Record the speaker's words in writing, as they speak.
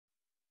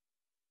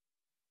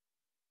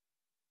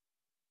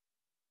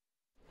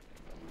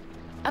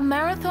A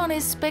marathon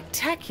is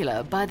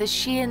spectacular by the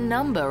sheer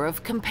number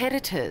of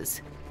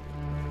competitors.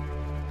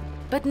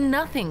 But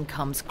nothing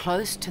comes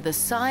close to the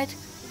sight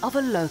of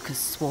a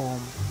locust swarm.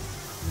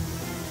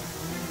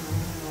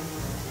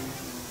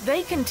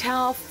 They can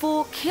tower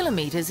 4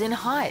 kilometers in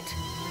height,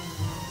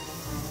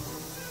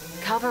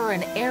 cover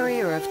an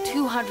area of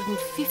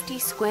 250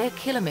 square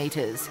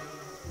kilometers,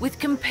 with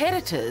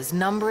competitors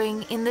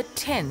numbering in the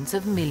tens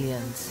of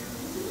millions.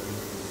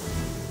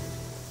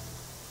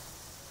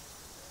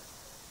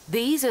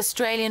 These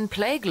Australian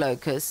plague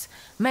locusts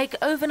make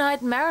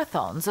overnight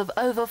marathons of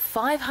over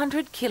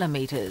 500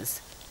 kilometres,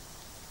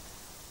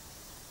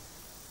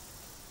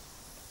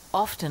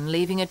 often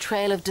leaving a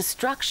trail of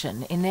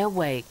destruction in their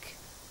wake.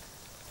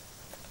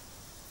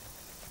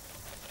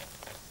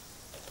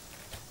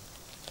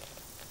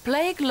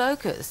 Plague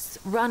locusts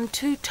run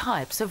 2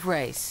 types of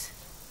race.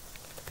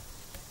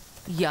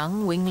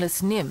 Young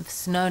wingless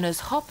nymphs known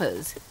as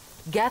hoppers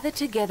gather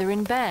together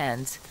in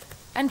bands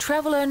and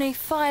travel only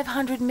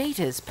 500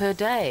 meters per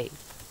day.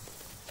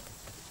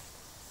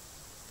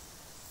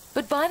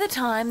 But by the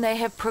time they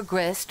have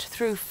progressed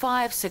through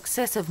 5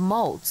 successive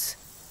molts,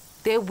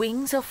 their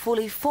wings are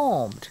fully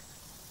formed,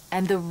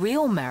 and the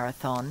real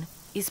marathon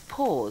is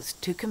paused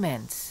to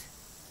commence.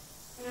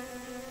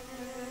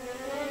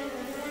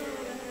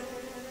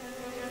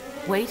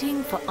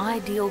 Waiting for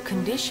ideal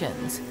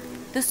conditions,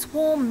 the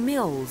swarm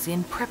mills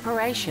in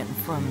preparation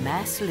for a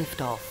mass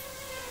liftoff.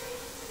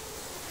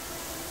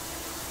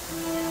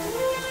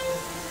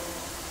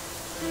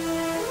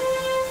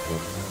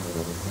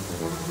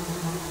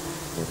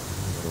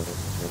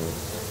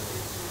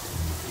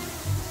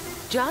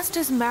 Just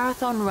as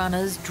marathon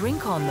runners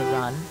drink on the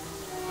run,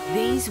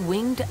 these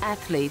winged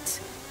athletes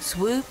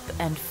swoop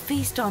and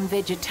feast on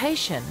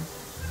vegetation,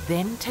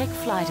 then take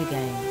flight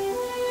again.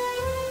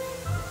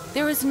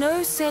 There is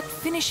no set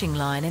finishing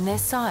line in their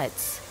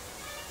sights.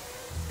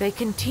 They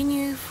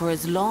continue for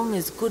as long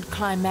as good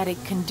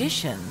climatic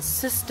conditions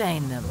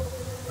sustain them.